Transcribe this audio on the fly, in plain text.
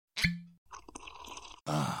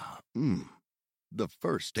The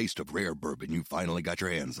first taste of rare bourbon you finally got your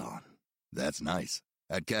hands on. That's nice.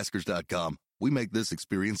 At Caskers.com, we make this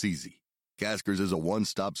experience easy. Caskers is a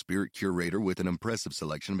one-stop spirit curator with an impressive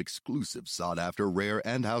selection of exclusive, sought-after, rare,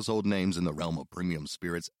 and household names in the realm of premium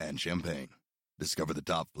spirits and champagne. Discover the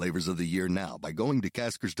top flavors of the year now by going to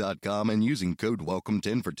Caskers.com and using code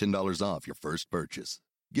WELCOME10 for $10 off your first purchase.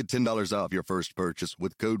 Get $10 off your first purchase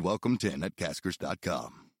with code WELCOME10 at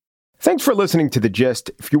Caskers.com. Thanks for listening to The Gist.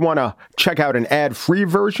 If you want to check out an ad-free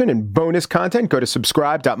version and bonus content, go to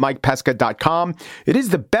subscribe.mikepesca.com. It is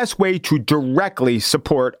the best way to directly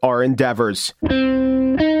support our endeavors.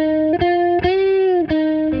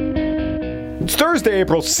 It's Thursday,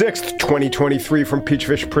 April 6th, 2023 from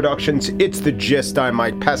Peachfish Productions. It's The Gist. I'm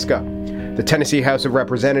Mike Pesca. The Tennessee House of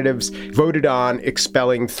Representatives voted on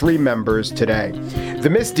expelling 3 members today. The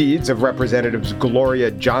misdeeds of Representatives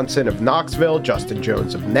Gloria Johnson of Knoxville, Justin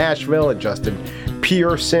Jones of Nashville, and Justin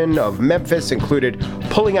Pearson of Memphis included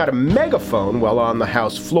pulling out a megaphone while on the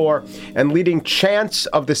House floor and leading chants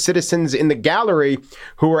of the citizens in the gallery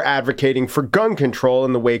who were advocating for gun control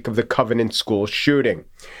in the wake of the Covenant School shooting.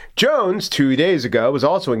 Jones, 2 days ago, was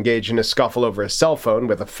also engaged in a scuffle over a cell phone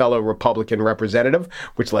with a fellow Republican representative,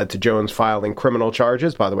 which led to Jones filing criminal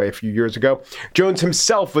charges, by the way, a few years ago. Jones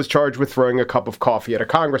himself was charged with throwing a cup of coffee at a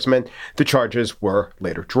congressman. The charges were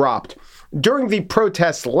later dropped. During the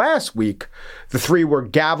protests last week, the 3 were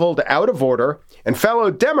gavelled out of order, and fellow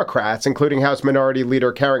Democrats, including House Minority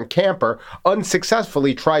Leader Karen Camper,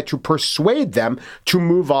 unsuccessfully tried to persuade them to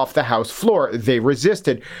move off the House floor. They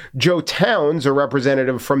resisted. Joe Towns, a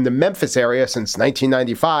representative from the Memphis area since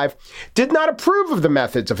 1995, did not approve of the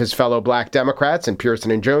methods of his fellow black Democrats. In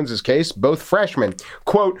Pearson and Jones's case, both freshmen.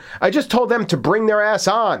 Quote, "I just told them to bring their ass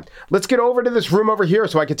on. Let's get over to this room over here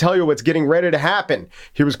so I can tell you what's getting ready to happen,"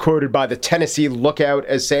 he was quoted by the Tennessee Lookout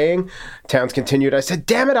as saying. Towns continued, "I said,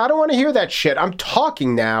 damn it, I don't want to hear that shit. I'm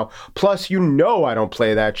talking now. Plus, you know I don't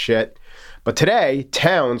play that shit." But today,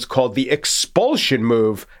 Towns called the expulsion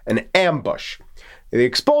move an ambush. The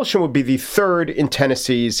expulsion would be the 3rd in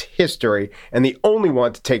Tennessee's history and the only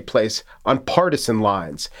one to take place on partisan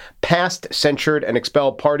lines. Past censured and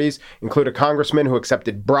expelled parties include a congressman who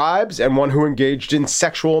accepted bribes and one who engaged in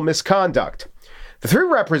sexual misconduct. The 3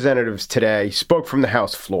 representatives today spoke from the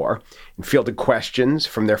House floor and fielded questions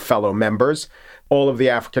from their fellow members. All of the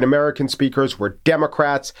African-American speakers were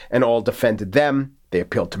Democrats and all defended them. They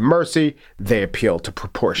appealed to mercy. They appealed to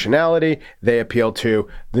proportionality. They appealed to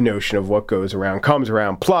the notion of what goes around comes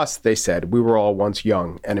around. Plus, they said we were all once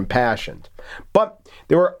young and impassioned. But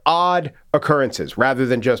there were odd occurrences rather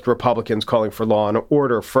than just Republicans calling for law and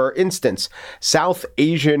order. For instance, South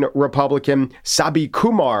Asian Republican Sabi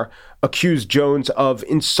Kumar accused Jones of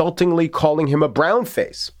insultingly calling him a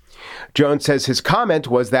brownface. Jones says his comment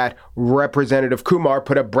was that Representative Kumar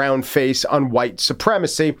put a brown face on white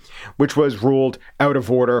supremacy, which was ruled out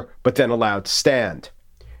of order but then allowed to stand.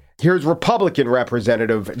 Here's Republican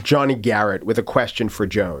Representative Johnny Garrett with a question for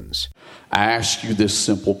Jones. I ask you this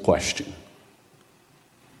simple question.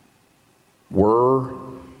 Were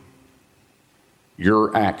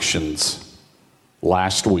your actions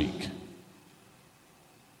last week,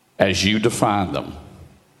 as you define them,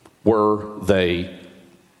 were they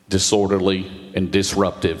disorderly and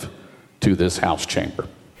disruptive to this House chamber?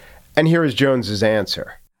 And here is Jones's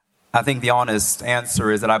answer. I think the honest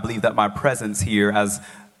answer is that I believe that my presence here as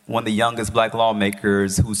one of the youngest black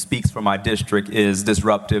lawmakers who speaks for my district is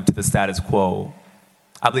disruptive to the status quo.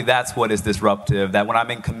 I believe that's what is disruptive, that when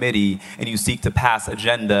I'm in committee and you seek to pass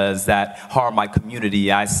agendas that harm my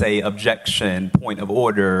community, I say objection, point of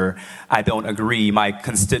order, I don't agree, my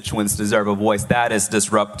constituents deserve a voice. That is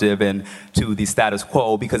disruptive and to the status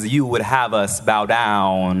quo because you would have us bow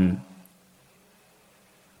down.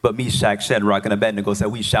 But Meshach, Shadrach, and Abednego said,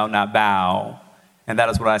 we shall not bow. And that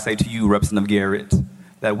is what I say to you, Representative Garrett,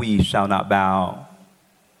 that we shall not bow.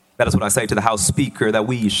 That is what I say to the House Speaker, that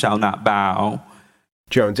we shall not bow.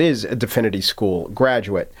 Jones is a Divinity School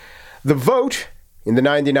graduate. The vote in the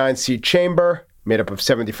 99-seat chamber, made up of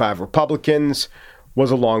 75 Republicans,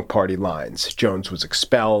 was along party lines. Jones was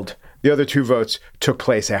expelled. The other 2 votes took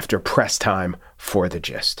place after press time for The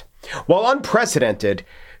Gist. While unprecedented,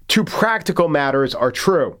 2 practical matters are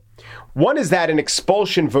true. One is that an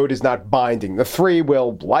expulsion vote is not binding. The 3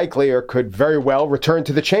 will likely or could very well return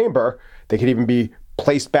to the chamber. They could even be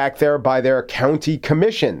placed back there by their county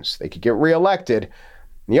commissions. They could get reelected.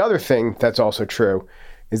 The other thing that's also true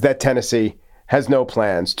is that Tennessee has no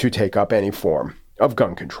plans to take up any form of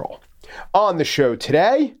gun control. On the show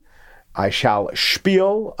today, I shall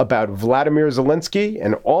spiel about Vladimir Zelensky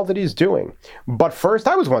and all that he's doing. But first,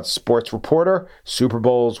 I was once a sports reporter, Super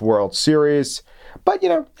Bowls, World Series. But,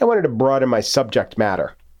 I wanted to broaden my subject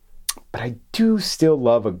matter. But I do still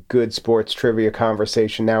love a good sports trivia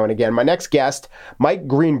conversation now and again. My next guest, Mike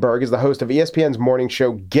Greenberg, is the host of ESPN's morning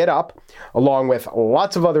show Get Up, along with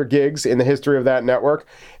lots of other gigs in the history of that network.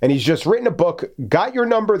 And he's just written a book, Got Your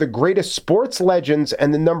Number, The Greatest Sports Legends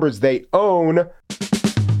and the Numbers They Own.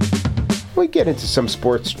 We get into some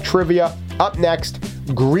sports trivia. Up next,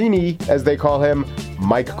 Greenie, as they call him,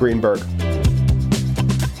 Mike Greenberg.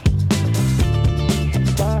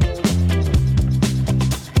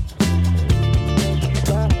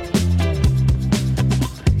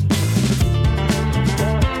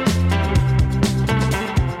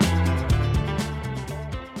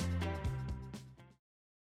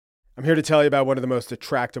 I'm here to tell you about one of the most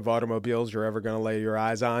attractive automobiles you're ever going to lay your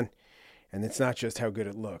eyes on. And it's not just how good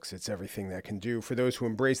it looks, it's everything that can do. For those who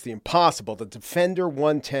embrace the impossible, the Defender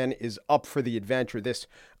 110 is up for the adventure. This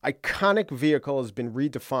iconic vehicle has been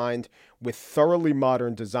redefined with thoroughly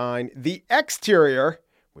modern design. The exterior,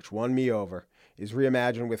 which won me over, is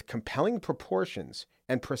reimagined with compelling proportions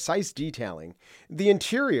and precise detailing. The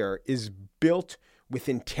interior is built with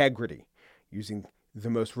integrity, using the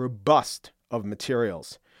most robust of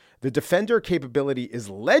materials. The Defender capability is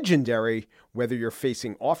legendary, whether you're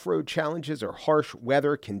facing off-road challenges or harsh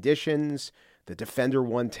weather conditions. The Defender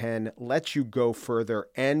 110 lets you go further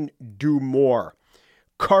and do more.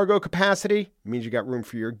 Cargo capacity means you got room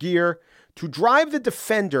for your gear. To drive the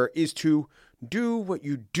Defender is to do what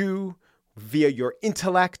you do via your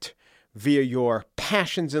intellect, via your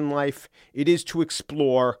passions in life. It is to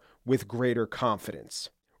explore with greater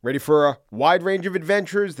confidence. Ready for a wide range of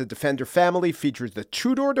adventures? The Defender family features the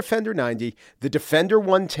two-door Defender 90, the Defender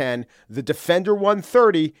 110, the Defender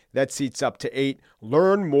 130 that seats up to 8.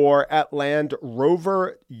 Learn more at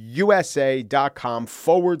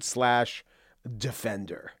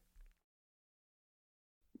landroverusa.com/Defender.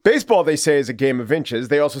 Baseball, they say, is a game of inches.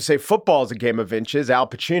 They also say football is a game of inches. Al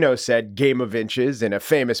Pacino said game of inches in a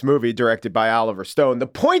famous movie directed by Oliver Stone. The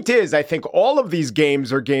point is, I think all of these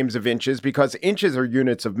games are games of inches because inches are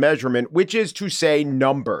units of measurement, which is to say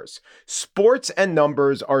numbers. Sports and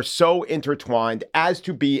numbers are so intertwined as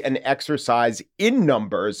to be an exercise in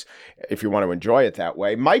numbers, if you want to enjoy it that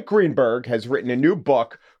way. Mike Greenberg has written a new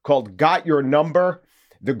book called Got Your Number,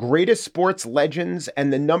 The Greatest Sports Legends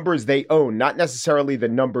and the Numbers They Own, not necessarily the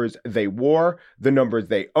numbers they wore, the numbers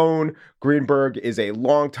they own. Greenberg is a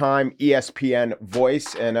longtime ESPN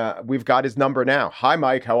voice, and we've got his number now. Hi,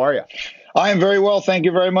 Mike. How are you? I am very well. Thank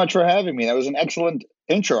you very much for having me. That was an excellent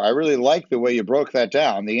intro. I really like the way you broke that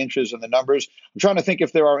down, the inches and the numbers. I'm trying to think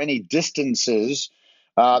if there are any distances.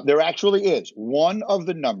 There actually is. One of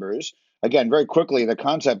the numbers, again, very quickly, the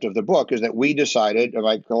concept of the book is that we decided,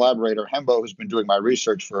 my collaborator Hembo, who's been doing my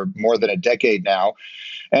research for more than a decade now,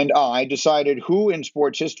 and I decided who in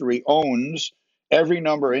sports history owns every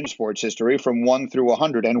number in sports history from 1 through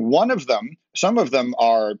 100. And one of them, some of them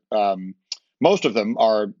are, most of them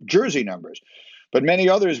are jersey numbers. But many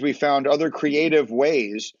others, we found other creative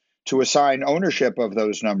ways to assign ownership of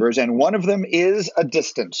those numbers. And one of them is a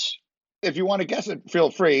distance. If you want to guess it,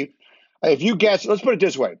 feel free. If you guess, let's put it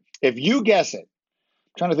this way. If you guess it,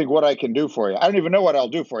 I'm trying to think what I can do for you. I don't even know what I'll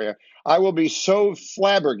do for you. I will be so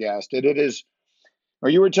flabbergasted. It is, or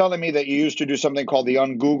you were telling me that you used to do something called the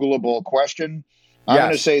ungoogleable question. I'm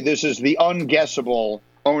going to say this is the unguessable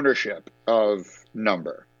ownership of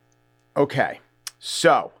number. Okay.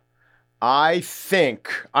 So I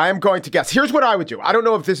think I'm going to guess. Here's what I would do. I don't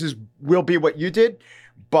know if this will be what you did,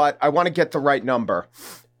 but I want to get the right number.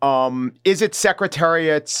 Is it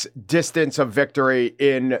Secretariat's distance of victory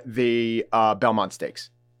in the Belmont Stakes?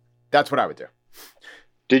 That's what I would do.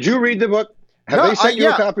 Did you read the book? Have they sent you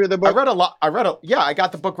a copy of the book? I read a lot. I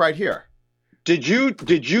got the book right here. Did you know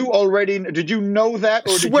that?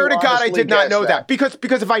 Or Swear to God, I did not know that. Because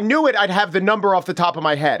if I knew it, I'd have the number off the top of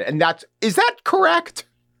my head. And is that correct?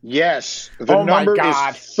 Yes. The number is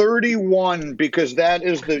 31 because that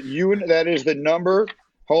is the unit. That is the number.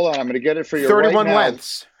 Hold on, I'm going to get it for you 31 right now.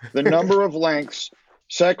 lengths. The number of lengths.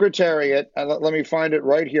 Secretariat, and let me find it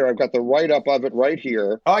right here. I've got the write-up of it right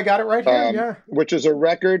here. Oh, I got it right here, yeah. Which is a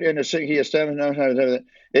record, and he established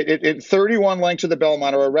 31 lengths of the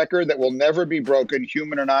Belmont are a record that will never be broken,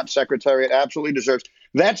 human or not. Secretariat absolutely deserves.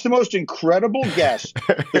 That's the most incredible guess.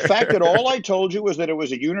 The fact that all I told you was that it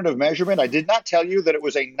was a unit of measurement. I did not tell you that it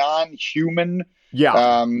was a non-human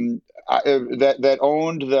that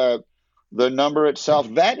owned the number itself.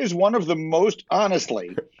 That is one of the most,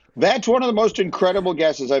 honestly, that's one of the most incredible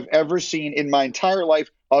guesses I've ever seen in my entire life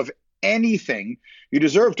of anything. You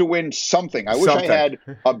deserve to win something. I wish I had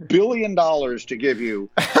 $1 billion to give you,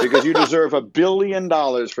 because you deserve $1 billion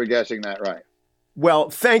for guessing that right. Well,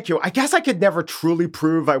 thank you. I guess I could never truly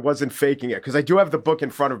prove I wasn't faking it, because I do have the book in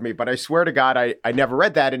front of me, but I swear to God, I never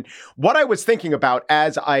read that. And what I was thinking about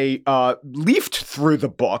as I leafed through the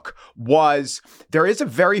book was there is a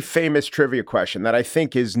very famous trivia question that I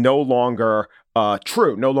think is no longer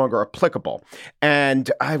true, no longer applicable.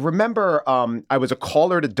 And I remember I was a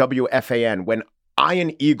caller to WFAN when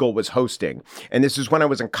Ian Eagle was hosting, and this is when I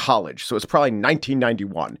was in college, so it's probably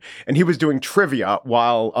 1991, and he was doing trivia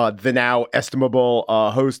while the now estimable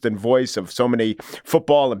host and voice of so many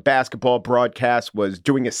football and basketball broadcasts was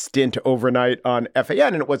doing a stint overnight on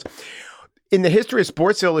FAN, and it was in the history of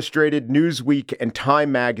Sports Illustrated, Newsweek, and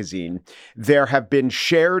Time Magazine. There have been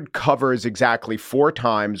shared covers exactly 4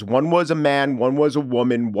 times. One was a man, one was a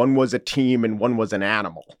woman, one was a team, and one was an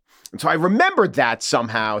animal. And so I remembered that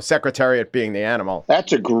somehow, Secretariat being the animal.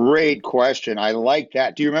 That's a great question. I like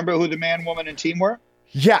that. Do you remember who the man, woman, and team were?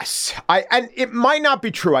 Yes. And it might not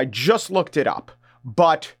be true. I just looked it up.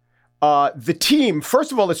 But the team,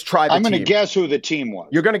 first of all, let's try the team. I'm going to guess who the team was.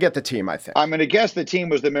 You're going to get the team, I think. I'm going to guess the team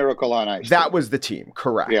was the Miracle on Ice. That was the team,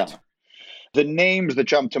 correct. Yeah. The names that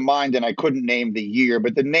jump to mind, and I couldn't name the year,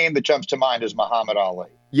 but the name that jumps to mind is Muhammad Ali.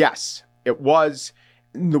 Yes, it was.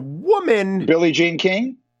 The woman... Billie Jean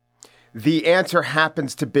King? The answer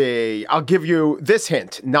happens to be, I'll give you this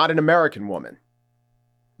hint, not an American woman.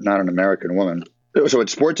 Not an American woman. So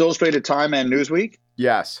it's Sports Illustrated, Time, and Newsweek?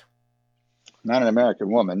 Yes. Not an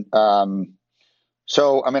American woman.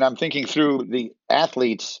 So, I mean, I'm thinking through the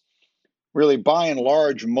athletes, really, by and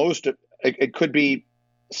large, it could be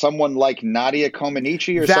someone like Nadia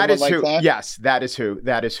Comaneci or someone like that? Yes, that is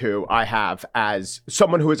who I have as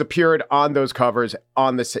someone who has appeared on those covers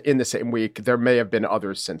in the same week. There may have been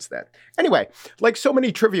others since then. Anyway, like so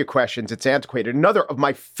many trivia questions, it's antiquated. Another of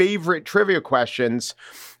my favorite trivia questions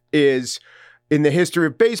is, in the history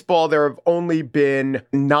of baseball, there have only been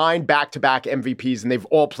 9 back-to-back MVPs, and they've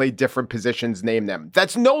all played different positions. Name them.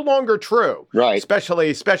 That's no longer true. Right.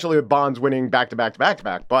 Especially with Bonds winning back-to-back,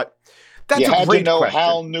 but that's you a had great to know question.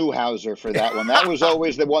 Hal Newhouser for that one. That was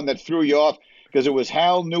always the one that threw you off, because it was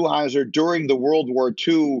Hal Newhouser during the World War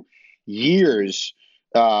II years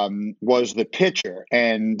was the pitcher.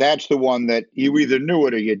 And that's the one that you either knew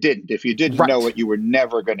it or you didn't. If you didn't know it, you were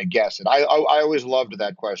never going to guess it. I always loved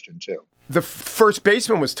that question, too. The first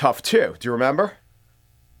baseman was tough, too. Do you remember?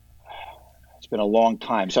 It's been a long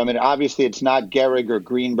time. So, I mean, obviously it's not Gehrig or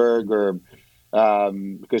Greenberg or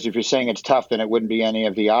because if you're saying it's tough, then it wouldn't be any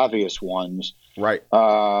of the obvious ones. Right. The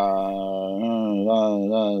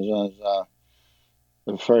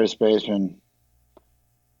first baseman.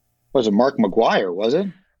 Was it Mark McGwire, was it?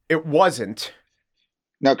 It wasn't.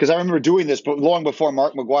 No, because I remember doing this, but long before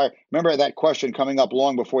Mark McGwire. Remember that question coming up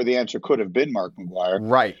long before the answer could have been Mark McGwire.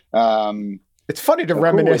 Right. It's funny to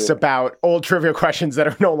reminisce about old trivia questions that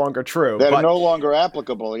are no longer true. That are no longer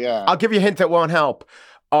applicable, yeah. I'll give you a hint that won't help.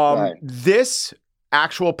 This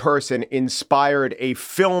actual person inspired a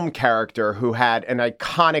film character who had an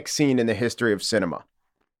iconic scene in the history of cinema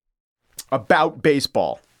about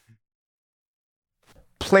baseball,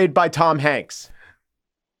 played by Tom Hanks.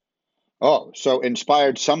 Oh, so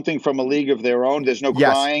inspired something from A League of Their Own. There's no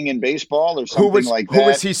crying in baseball or something like that. Who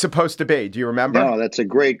was he supposed to be? Do you remember? No, that's a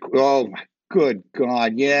great. Oh, good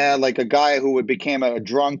God. Yeah, like a guy who became a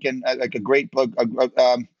drunk and like a great.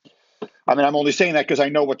 I mean, I'm only saying that because I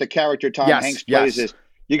know what the character Tom Hanks plays is.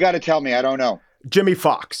 You got to tell me. I don't know. Jimmy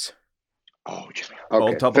Fox. Oh, Jimmy.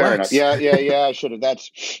 Okay, fair enough. Yeah. I should have.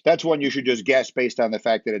 That's one you should just guess based on the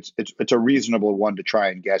fact that it's a reasonable one to try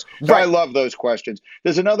and guess. So right. I love those questions.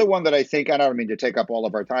 There's another one that I think, I don't mean to take up all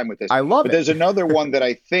of our time with this. I love it. There's another one that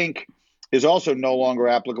I think is also no longer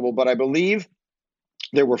applicable, but I believe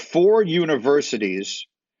there were 4 universities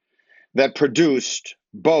that produced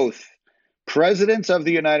both presidents of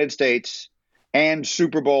the United States and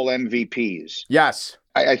Super Bowl MVPs. Yes.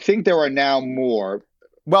 I think there are now more.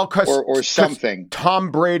 Well, or something.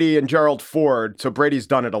 Tom Brady and Gerald Ford. So Brady's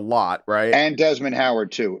done it a lot, right? And Desmond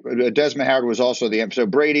Howard, too. Desmond Howard was also so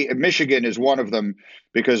Brady, Michigan is one of them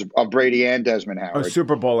because of Brady and Desmond Howard. Oh,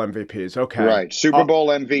 Super Bowl MVPs. Okay. Right. Super Bowl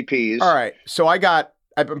MVPs. All right. So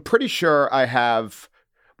I'm pretty sure I have,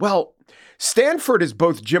 Stanford is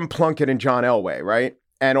both Jim Plunkett and John Elway, right?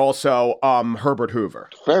 And also Herbert Hoover.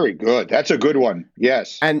 Very good. That's a good one.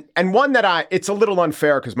 Yes. And one that it's a little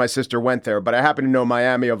unfair because my sister went there, but I happen to know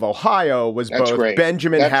Miami of Ohio was both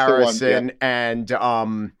Benjamin Harrison and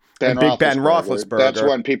And Big Ben Roethlisberger. That's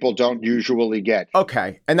one people don't usually get.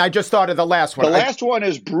 Okay. And I just thought of the last one. The last one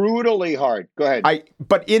is brutally hard. Go ahead.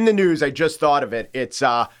 But in the news, I just thought of it. It's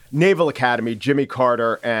Naval Academy, Jimmy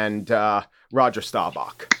Carter, and Roger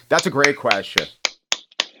Staubach. That's a great question.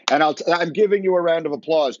 And I'm giving you a round of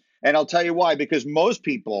applause. And I'll tell you why. Because most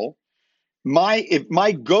people, my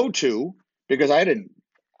go-to, because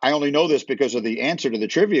I only know this because of the answer to the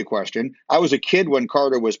trivia question. I was a kid when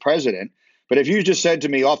Carter was president. But if you just said to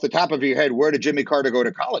me off the top of your head, where did Jimmy Carter go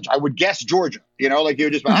to college? I would guess Georgia. You know, like you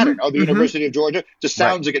would just, I don't know, the University of Georgia. Just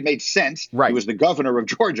sounds like it made sense. Right. He was the governor of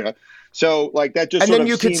Georgia. So like that just and then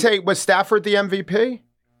you could say, was Stafford the MVP?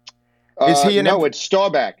 Is he No, it's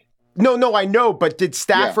Staubach. No, I know, but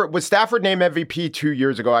was Stafford named MVP 2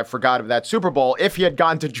 years ago? I forgot of that Super Bowl. If he had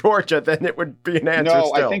gone to Georgia, then it would be an answer No,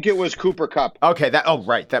 still. I think it was Cooper Kupp. Okay,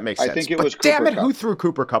 right, that makes sense. I think it was Cooper damn it, Kupp. who threw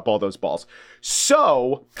Cooper Kupp all those balls?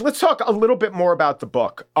 So let's talk a little bit more about the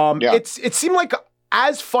book. It seemed like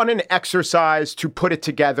as fun an exercise to put it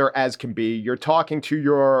together as can be. You're talking to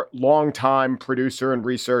your longtime producer and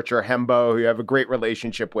researcher, Hembo, who you have a great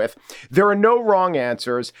relationship with. There are no wrong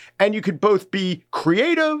answers, and you could both be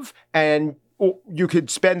creative and you could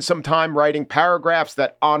spend some time writing paragraphs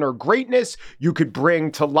that honor greatness. You could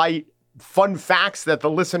bring to light fun facts that the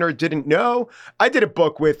listener didn't know. I did a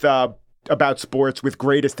book with about sports with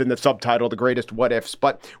greatest in the subtitle, the greatest what ifs.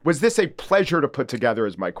 But was this a pleasure to put together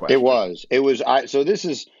is my question. It was.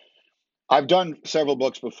 I've done several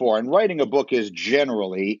books before, and writing a book is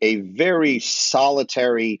generally a very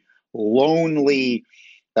solitary, lonely,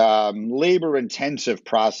 labor-intensive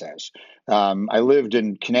process. I lived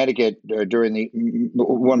in Connecticut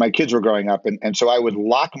when my kids were growing up, and so I would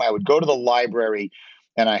go to the library,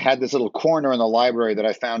 and I had this little corner in the library that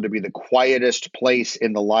I found to be the quietest place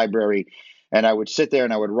in the library. And I would sit there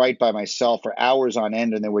and I would write by myself for hours on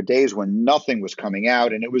end. And there were days when nothing was coming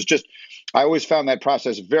out. And it was I always found that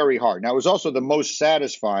process very hard. Now, it was also the most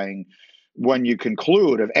satisfying when you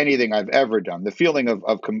conclude of anything I've ever done. The feeling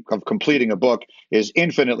of completing a book is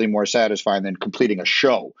infinitely more satisfying than completing a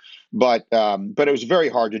show. But it was very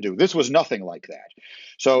hard to do. This was nothing like that.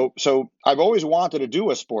 So I've always wanted to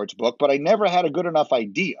do a sports book, but I never had a good enough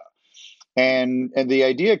idea. And the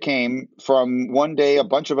idea came from one day, a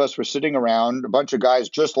bunch of us were sitting around, a bunch of guys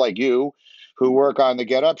just like you who work on the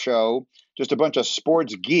Get Up show, just a bunch of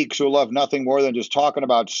sports geeks who love nothing more than just talking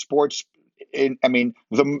about sports.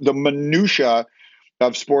 The minutia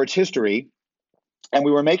of sports history. And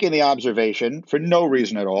we were making the observation, for no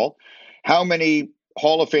reason at all, how many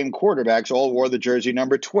Hall of Fame quarterbacks all wore the jersey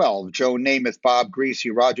number 12. Joe Namath, Bob Greasy,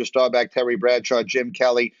 Roger Staubach, Terry Bradshaw, Jim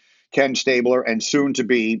Kelly, Ken Stabler, and soon to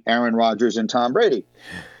be Aaron Rodgers and Tom Brady.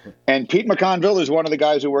 And Pete McConville, who's one of the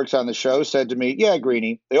guys who works on the show, said to me, yeah,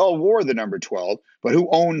 Greeny, they all wore the number 12, but who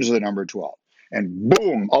owns the number 12? And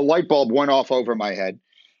boom, a light bulb went off over my head.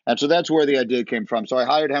 And so that's where the idea came from. So I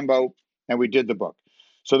hired Hembo and we did the book.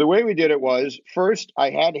 So the way we did it was, first,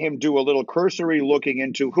 I had him do a little cursory looking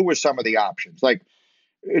into who were some of the options. Like,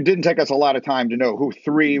 it didn't take us a lot of time to know who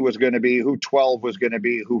 3 was going to be, who 12 was going to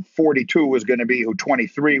be, who 42 was going to be, who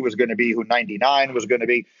 23 was going to be, who 99 was going to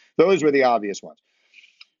be. Those were the obvious ones.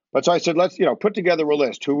 But so I said, let's, put together a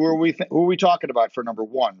list. Who are we talking about for number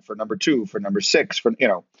 1, for number 2, for number 6,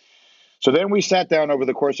 So then we sat down over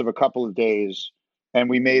the course of a couple of days and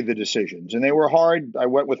we made the decisions. And they were hard. I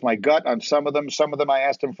went with my gut on some of them. Some of them I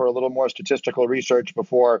asked him for a little more statistical research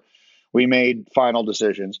before we made final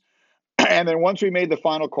decisions. And then once we made the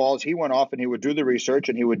final calls, he went off and he would do the research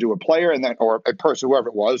and he would do a player and then, or a person, whoever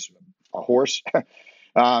it was, a horse.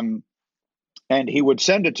 And he would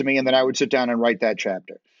send it to me and then I would sit down and write that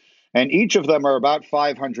chapter. And each of them are about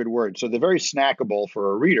 500 words. So they're very snackable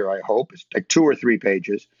for a reader, I hope. It's like 2 or 3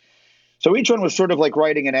 pages. So each one was sort of like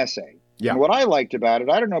writing an essay. Yeah. And what I liked about it,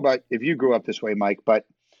 I don't know about if you grew up this way, Mike, but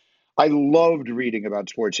I loved reading about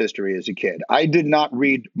sports history as a kid. I did not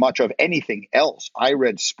read much of anything else. I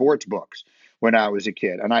read sports books when I was a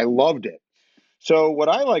kid, and I loved it. So what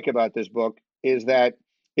I like about this book is that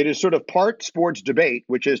it is sort of part sports debate,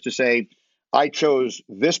 which is to say, I chose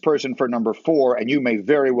this person for number 4, and you may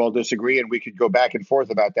very well disagree, and we could go back and forth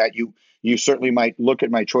about that. You certainly might look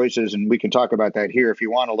at my choices, and we can talk about that here if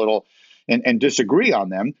you want a little, and disagree on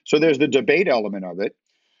them. So there's the debate element of it.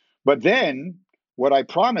 But then what I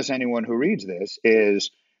promise anyone who reads this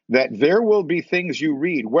is that there will be things you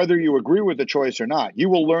read, whether you agree with the choice or not. You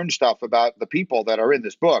will learn stuff about the people that are in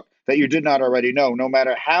this book that you did not already know, no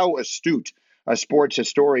matter how astute a sports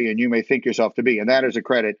historian you may think yourself to be. And that is a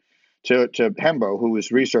credit to Hembo,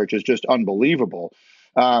 whose research is just unbelievable.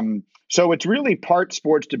 So it's really part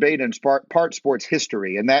sports debate and part sports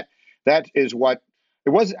history. And that is what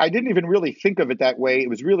I didn't even really think of it that way. It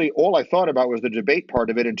was really all I thought about was the debate part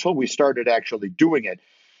of it until we started actually doing it.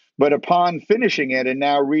 But upon finishing it and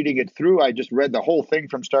now reading it through, I just read the whole thing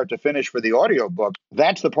from start to finish for the audiobook.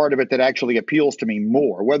 That's the part of it that actually appeals to me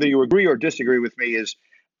more. Whether you agree or disagree with me is,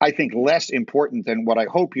 I think, less important than what I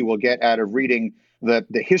hope you will get out of reading the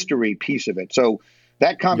history piece of it. So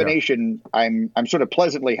that combination, I'm sort of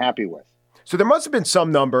pleasantly happy with. So there must have been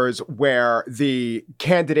some numbers where the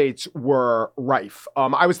candidates were rife.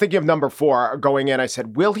 I was thinking of number 4 going in. I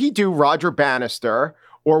said, will he do Roger Bannister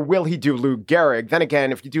or will he do Lou Gehrig? Then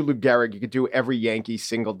again, if you do Lou Gehrig, you could do every Yankee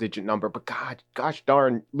single-digit number. But gosh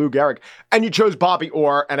darn, Lou Gehrig. And you chose Bobby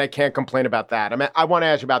Orr, and I can't complain about that. I mean, I want to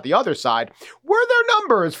ask you about the other side. Were there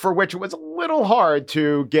numbers for which it was a little hard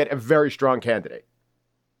to get a very strong candidate?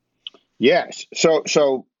 Yes.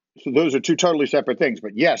 So those are two totally separate things.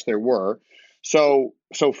 But yes, there were. So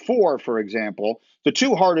 4, for example, the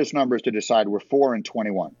two hardest numbers to decide were 4 and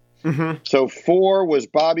 21. Mm-hmm. So 4 was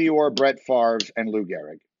Bobby Orr, Brett Favre, and Lou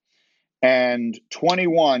Gehrig. And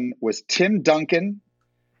 21 was Tim Duncan,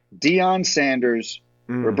 Deion Sanders,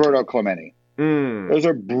 Roberto Clemente. Those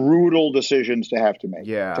are brutal decisions to have to make.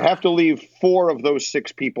 Yeah. To have to leave 4 of those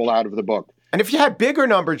 6 people out of the book. And if you had bigger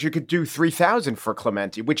numbers, you could do 3,000 for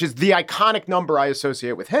Clemente, which is the iconic number I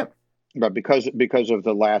associate with him. But because of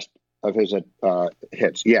the last of his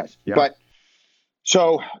hits, yes. Yeah. But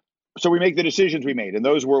so we make the decisions we made, and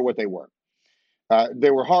those were what they were.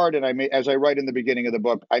 They were hard, and as I write in the beginning of the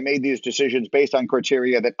book, I made these decisions based on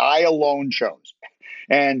criteria that I alone chose.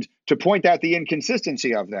 And to point out the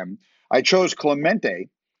inconsistency of them, I chose Clemente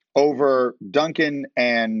over Duncan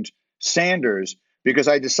and Sanders because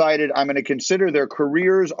I decided I'm going to consider their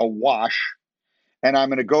careers a wash, and I'm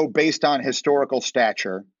going to go based on historical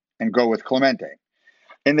stature and go with Clemente.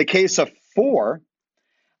 In the case of 4,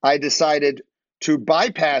 I decided to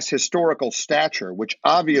bypass historical stature, which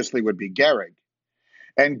obviously would be Gehrig,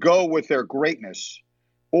 and go with their greatness.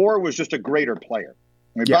 Orr was just a greater player.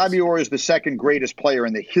 I mean, yes. Bobby Orr is the second greatest player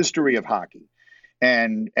in the history of hockey.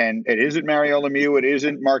 And it isn't Mario Lemieux, it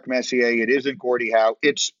isn't Mark Messier, it isn't Gordie Howe,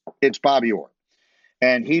 it's Bobby Orr.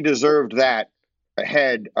 And he deserved that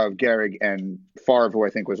ahead of Gehrig and Favre, who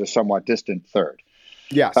I think was a somewhat distant third.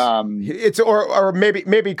 Yes. It's or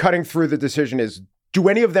maybe cutting through the decision is, do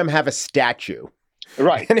any of them have a statue?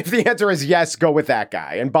 Right. And if the answer is yes, go with that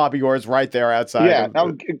guy. And Bobby Orr is right there outside. Yeah.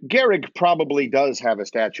 Now, Gehrig probably does have a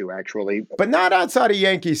statue, actually. But not outside of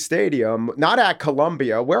Yankee Stadium, not at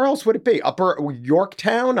Columbia. Where else would it be? Upper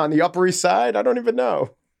Yorktown on the Upper East Side? I don't even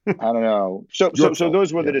know. I don't know. So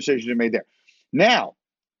those were the decisions you made there. Now,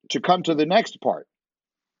 to come to the next part,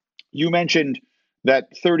 you mentioned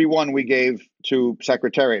that 31 we gave to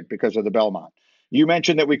Secretariat because of the Belmont. You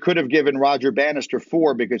mentioned that we could have given Roger Bannister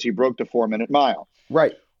 4 because he broke the 4-minute mile.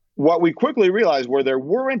 Right. What we quickly realized were there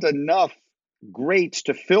weren't enough greats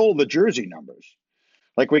to fill the jersey numbers.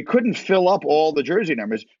 Like, we couldn't fill up all the jersey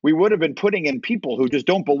numbers. We would have been putting in people who just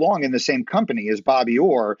don't belong in the same company as Bobby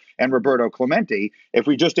Orr and Roberto Clemente if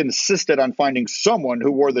we just insisted on finding someone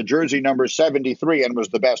who wore the jersey number 73 and was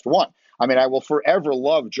the best one. I mean, I will forever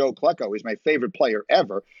love Joe Klecko. He's my favorite player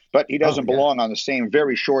ever, but he doesn't belong on the same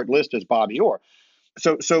very short list as Bobby Orr.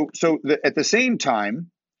 So at the same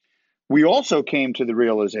time, we also came to the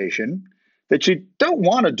realization that you don't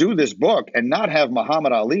want to do this book and not have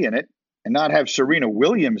Muhammad Ali in it, and not have Serena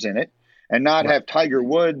Williams in it, and not have Tiger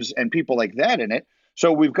Woods and people like that in it.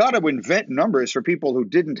 So we've got to invent numbers for people who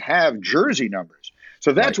didn't have jersey numbers.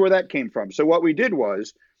 So that's where that came from. So what we did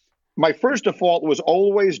was, my first default was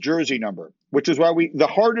always jersey number, which is why the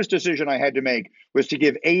hardest decision I had to make was to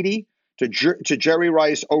give 80 to Jerry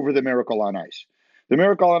Rice over the Miracle on Ice. The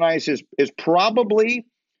Miracle on Ice is probably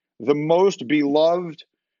the most beloved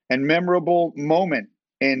and memorable moment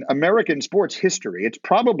in American sports history. It's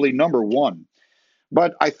probably number 1.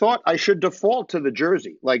 But I thought I should default to the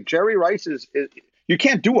jersey. Like, Jerry Rice is you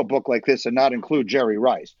can't do a book like this and not include Jerry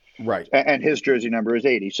Rice. Right. And his jersey number is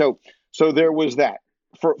 80. So there was that.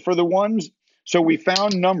 For the ones, so we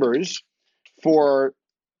found numbers for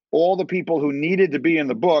all the people who needed to be in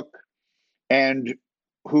the book and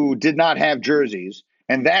who did not have jerseys.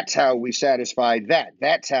 And that's how we satisfied that.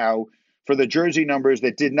 That's how, for the jersey numbers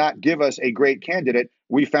that did not give us a great candidate,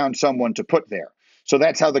 we found someone to put there. So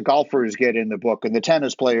that's how the golfers get in the book, and the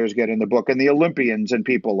tennis players get in the book, and the Olympians and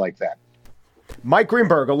people like that. Mike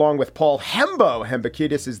Greenberg, along with Paul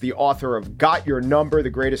Hembo-Hembakidis, is the author of Got Your Number, the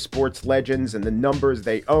greatest sports legends and the numbers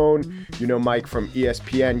they own. You know Mike from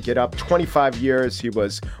ESPN, Get Up, 25 years. He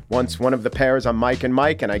was once one of the pairs on Mike and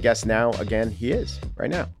Mike, and I guess now, again, he is right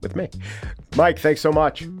now with me. Mike, thanks so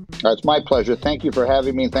much. It's my pleasure. Thank you for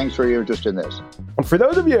having me, and thanks for your interest in this. And for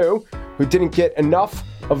those of you who didn't get enough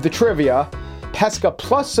of the trivia, Pesca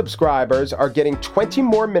Plus subscribers are getting 20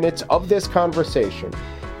 more minutes of this conversation.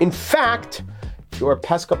 In fact, if you're a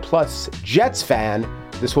Pesca Plus Jets fan,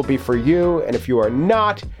 this will be for you. And if you are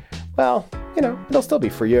not, well, it'll still be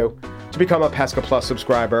for you. To become a Pesca Plus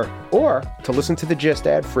subscriber or to listen to the Gist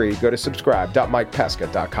ad-free, go to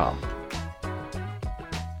subscribe.mikepesca.com.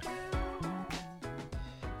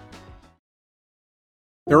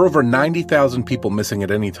 There are over 90,000 people missing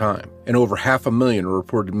at any time, and over 500,000 are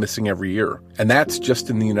reported missing every year. And that's just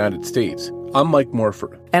in the United States. I'm Mike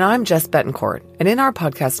Morford. And I'm Jess Betancourt. And in our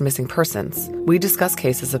podcast, Missing Persons, we discuss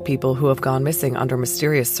cases of people who have gone missing under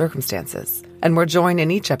mysterious circumstances. And we're joined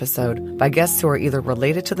in each episode by guests who are either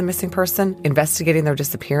related to the missing person, investigating their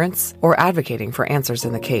disappearance, or advocating for answers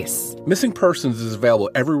in the case. Missing Persons is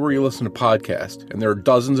available everywhere you listen to podcasts, and there are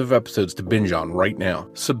dozens of episodes to binge on right now.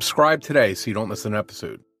 Subscribe today so you don't miss an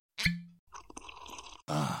episode.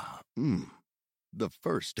 The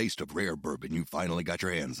first taste of rare bourbon you finally got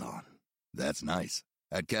your hands on. That's nice.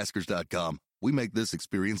 At Caskers.com, we make this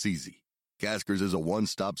experience easy. Caskers is a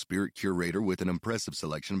one-stop spirit curator with an impressive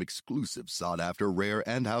selection of exclusive, sought-after, rare,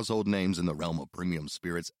 and household names in the realm of premium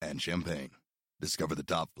spirits and champagne. Discover the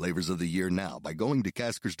top flavors of the year now by going to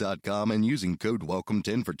Caskers.com and using code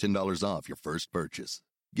WELCOME10 for $10 off your first purchase.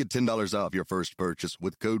 Get $10 off your first purchase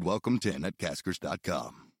with code WELCOME10 at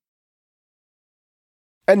Caskers.com.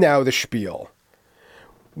 And now the spiel.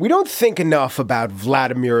 We don't think enough about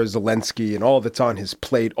Vladimir Zelensky and all that's on his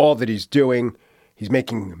plate, all that he's doing. He's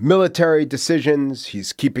making military decisions.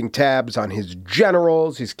 He's keeping tabs on his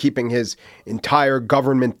generals. He's keeping his entire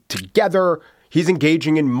government together. He's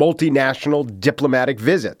engaging in multinational diplomatic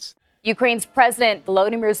visits. Ukraine's President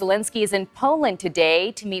Volodymyr Zelensky is in Poland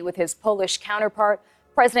today to meet with his Polish counterpart,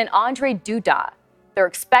 President Andrzej Duda. They're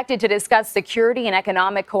expected to discuss security and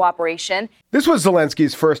economic cooperation. This was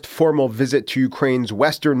Zelensky's first formal visit to Ukraine's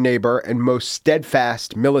western neighbor and most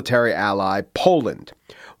steadfast military ally, Poland.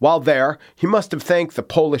 While there, he must have thanked the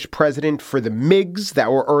Polish president for the MiGs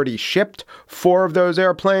that were already shipped, 4 of those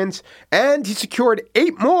airplanes, and he secured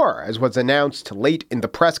 8 more, as was announced late in the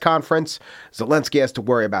press conference. Zelensky has to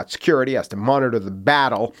worry about security, has to monitor the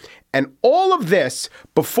battle, and all of this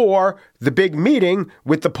before the big meeting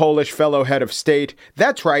with the Polish fellow head of state.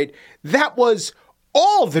 That's right, that was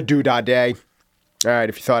all the Duda day. All right,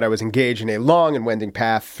 if you thought I was engaged in a long and winding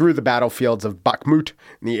path through the battlefields of Bakhmut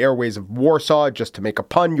and the airways of Warsaw just to make a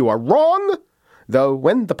pun, you are wrong. Though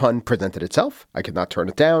when the pun presented itself, I could not turn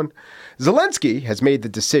it down. Zelensky has made the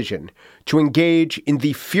decision to engage in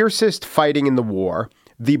the fiercest fighting in the war,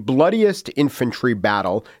 the bloodiest infantry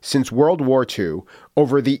battle since World War II,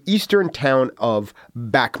 over the eastern town of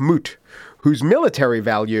Bakhmut, whose military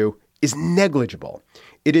value is negligible.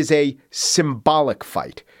 It is a symbolic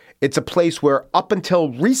fight. It's a place where, up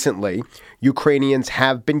until recently, Ukrainians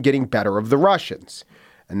have been getting better of the Russians.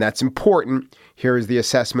 And that's important. Here is the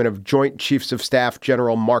assessment of Joint Chiefs of Staff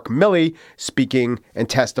General Mark Milley speaking and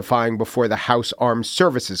testifying before the House Armed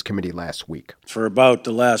Services Committee last week. For about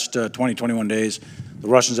the last 21 days, the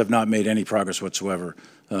Russians have not made any progress whatsoever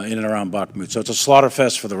in and around Bakhmut. So it's a slaughter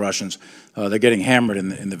fest for the Russians. They're getting hammered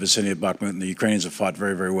in the vicinity of Bakhmut, and the Ukrainians have fought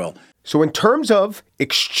very, very well. So in terms of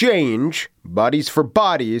exchange, bodies for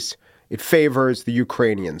bodies, it favors the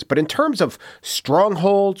Ukrainians. But in terms of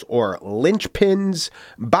strongholds or linchpins,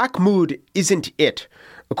 Bakhmut isn't it.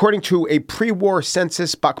 According to a pre-war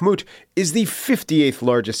census, Bakhmut is the 58th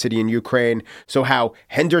largest city in Ukraine. So how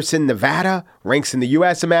Henderson, Nevada ranks in the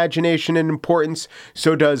U.S. imagination and importance,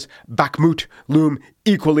 so does Bakhmut loom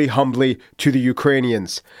equally humbly to the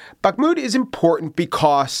Ukrainians. Bakhmut is important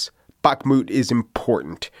because Bakhmut is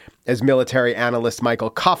important. As military analyst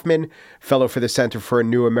Michael Kaufman, fellow for the Center for a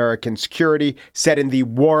New American Security, said in the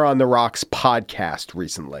War on the Rocks podcast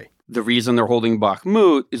recently. The reason they're holding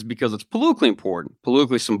Bakhmut is because it's politically important,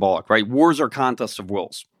 politically symbolic, right? Wars are contests of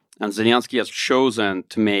wills. And Zelensky has chosen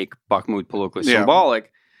to make Bakhmut politically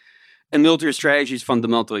symbolic. And military strategy is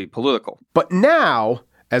fundamentally political. But now,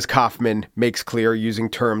 as Kaufman makes clear using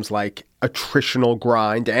terms like attritional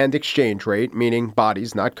grind and exchange rate, meaning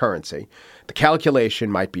bodies, not currency, the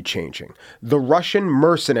calculation might be changing. The Russian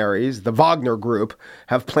mercenaries, the Wagner Group,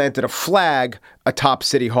 have planted a flag atop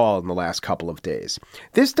City Hall in the last couple of days.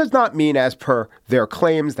 This does not mean, as per their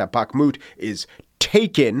claims, that Bakhmut is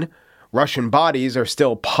taken. Russian bodies are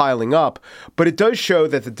still piling up, but it does show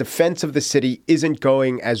that the defense of the city isn't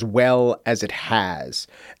going as well as it has.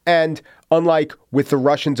 And unlike with the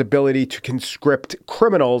Russians' ability to conscript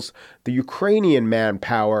criminals, the Ukrainian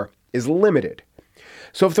manpower is limited.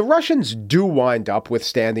 So if the Russians do wind up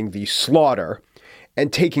withstanding the slaughter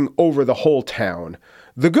and taking over the whole town,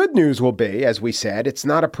 The good news will be, as we said, it's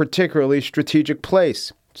not a particularly strategic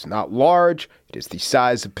place. It's not large, it is the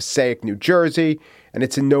size of Passaic, New Jersey, and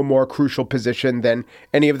it's in no more crucial position than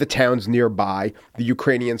any of the towns nearby. The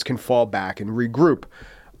Ukrainians can fall back and regroup.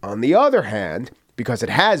 On the other hand, because it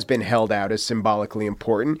has been held out as symbolically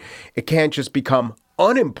important, it can't just become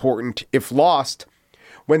unimportant if lost.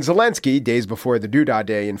 When Zelensky, days before the Duda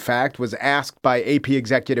Day, in fact, was asked by AP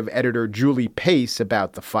executive editor Julie Pace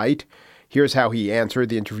about the fight, here's how he answered.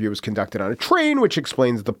 The interview was conducted on a train, which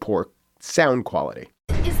explains the poor sound quality.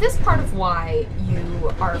 Is this part of why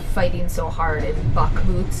you are fighting so hard in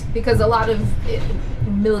Bakhmut? Because a lot of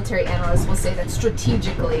military analysts will say that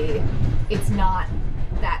strategically it's not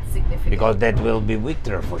that significant. Because that will be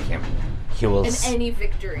victory for him. He will any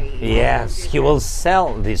victory. Yes, he will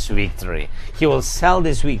sell this victory. He will sell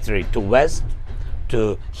this victory to West,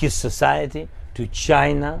 to his society, to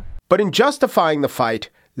China. But in justifying the fight,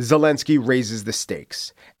 Zelensky raises the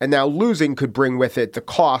stakes. And now losing could bring with it the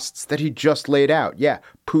costs that he just laid out. Yeah,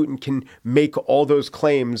 Putin can make all those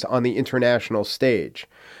claims on the international stage.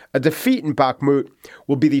 A defeat in Bakhmut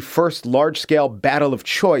will be the first large-scale battle of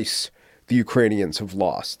choice the Ukrainians have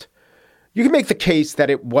lost. You can make the case that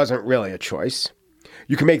it wasn't really a choice.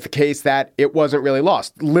 You can make the case that it wasn't really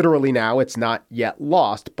lost. Literally now, it's not yet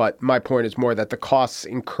lost, but my point is more that the costs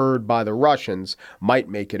incurred by the Russians might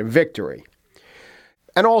make it a victory.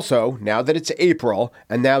 And also, now that it's April,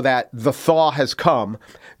 and now that the thaw has come,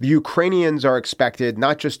 the Ukrainians are expected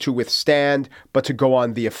not just to withstand, but to go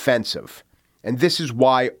on the offensive. And this is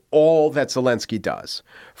why all that Zelensky does,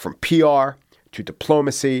 from PR to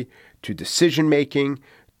diplomacy to decision-making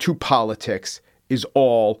to politics, is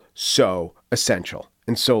all so essential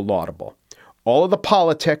and so laudable. All of the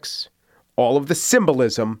politics, all of the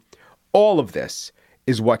symbolism, all of this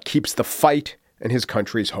is what keeps the fight and his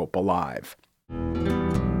country's hope alive.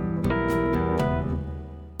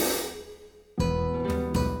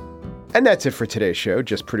 And that's it for today's show.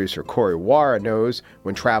 Just producer Corey Wara knows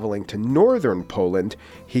when traveling to northern Poland,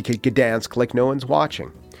 he could Gdansk like no one's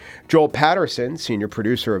watching. Joel Patterson, senior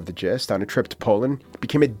producer of The Gist, on a trip to Poland,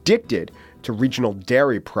 became addicted to regional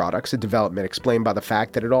dairy products, a development explained by the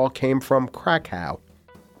fact that it all came from Krakow.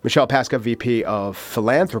 Michelle Pasca, VP of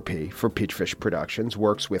Philanthropy for Peachfish Productions,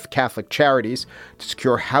 works with Catholic Charities to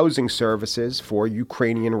secure housing services for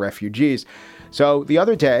Ukrainian refugees. So the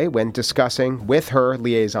other day, when discussing with her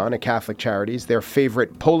liaison at Catholic Charities their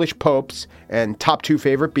favorite Polish popes and top 2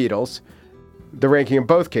 favorite Beatles, the ranking in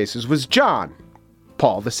both cases was John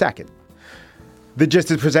Paul II. The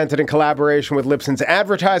Gist is presented in collaboration with Libsyn's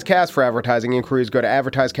AdvertiseCast. For advertising inquiries, go to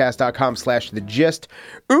advertisecast.com/thegist.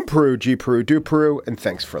 Peru, G Peru, do Peru, and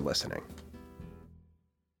thanks for listening.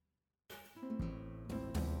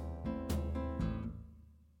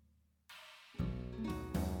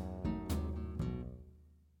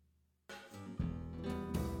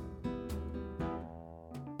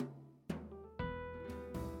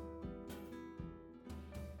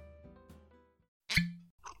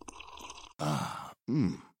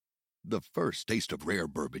 The first taste of rare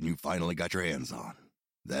bourbon you finally got your hands on.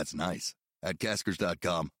 That's nice. At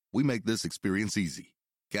Caskers.com, we make this experience easy.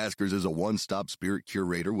 Caskers is a one-stop spirit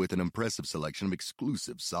curator with an impressive selection of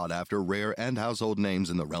exclusive, sought-after, rare, and household names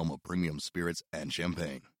in the realm of premium spirits and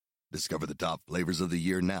champagne. Discover the top flavors of the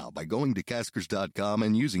year now by going to Caskers.com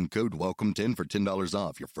and using code WELCOME10 for $10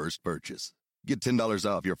 off your first purchase. Get $10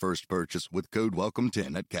 off your first purchase with code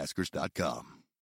WELCOME10 at Caskers.com.